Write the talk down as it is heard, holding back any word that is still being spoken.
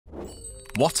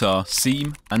What are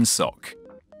SIEM and SOC?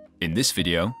 In this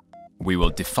video, we will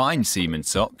define SIEM and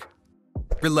SOC,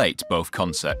 relate both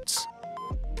concepts.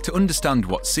 To understand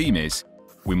what SIEM is,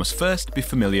 we must first be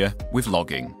familiar with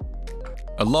logging.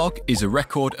 A log is a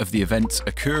record of the events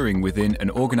occurring within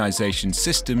an organization's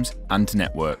systems and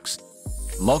networks.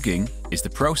 Logging is the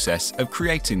process of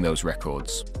creating those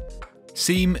records.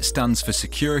 SIEM stands for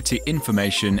Security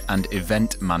Information and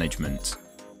Event Management.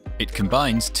 It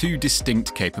combines two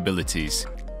distinct capabilities.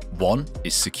 One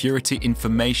is Security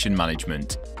Information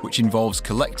Management, which involves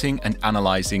collecting and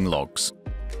analyzing logs.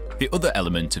 The other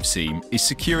element of SIEM is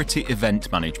Security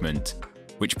Event Management,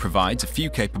 which provides a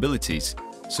few capabilities,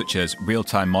 such as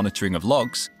real-time monitoring of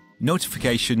logs,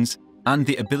 notifications, and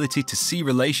the ability to see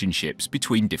relationships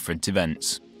between different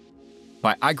events.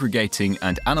 By aggregating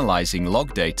and analyzing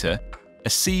log data, a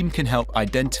SIEM can help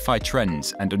identify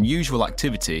trends and unusual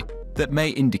activity that may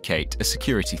indicate a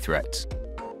security threat.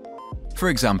 For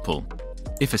example,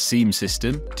 if a SIEM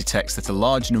system detects that a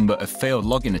large number of failed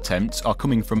login attempts are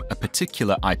coming from a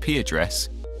particular IP address,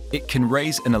 it can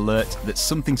raise an alert that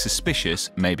something suspicious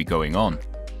may be going on.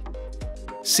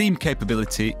 SIEM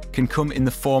capability can come in the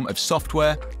form of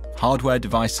software, hardware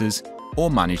devices,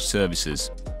 or managed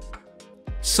services.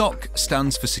 SOC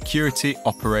stands for Security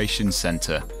Operations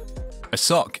Center. A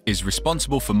SOC is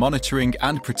responsible for monitoring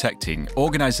and protecting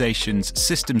organizations'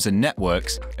 systems and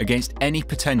networks against any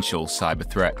potential cyber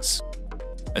threats.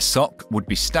 A SOC would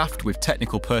be staffed with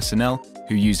technical personnel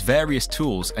who use various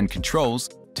tools and controls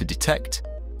to detect,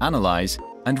 analyze,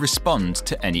 and respond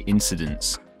to any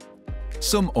incidents.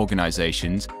 Some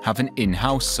organizations have an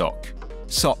in-house SOC.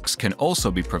 SOCs can also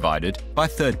be provided by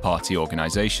third-party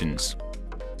organizations.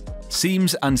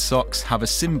 SIEMs and SOCs have a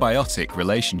symbiotic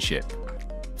relationship.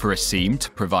 For a SIEM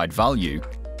to provide value,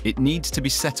 it needs to be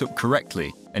set up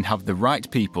correctly and have the right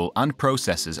people and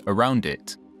processes around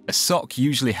it. A SOC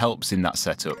usually helps in that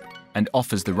setup and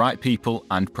offers the right people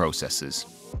and processes.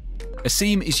 A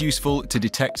SIEM is useful to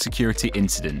detect security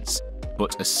incidents,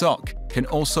 but a SOC can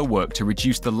also work to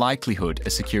reduce the likelihood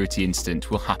a security incident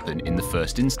will happen in the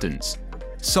first instance.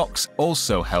 SOCs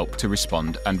also help to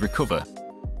respond and recover.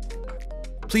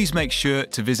 Please make sure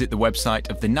to visit the website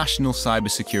of the National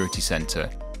Cybersecurity Centre,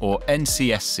 or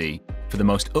NCSC, for the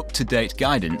most up-to-date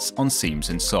guidance on SIEMs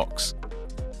and SOCs.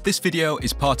 This video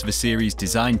is part of a series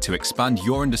designed to expand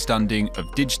your understanding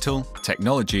of digital,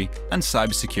 technology, and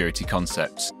cybersecurity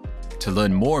concepts. To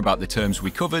learn more about the terms we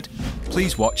covered,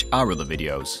 please watch our other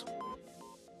videos.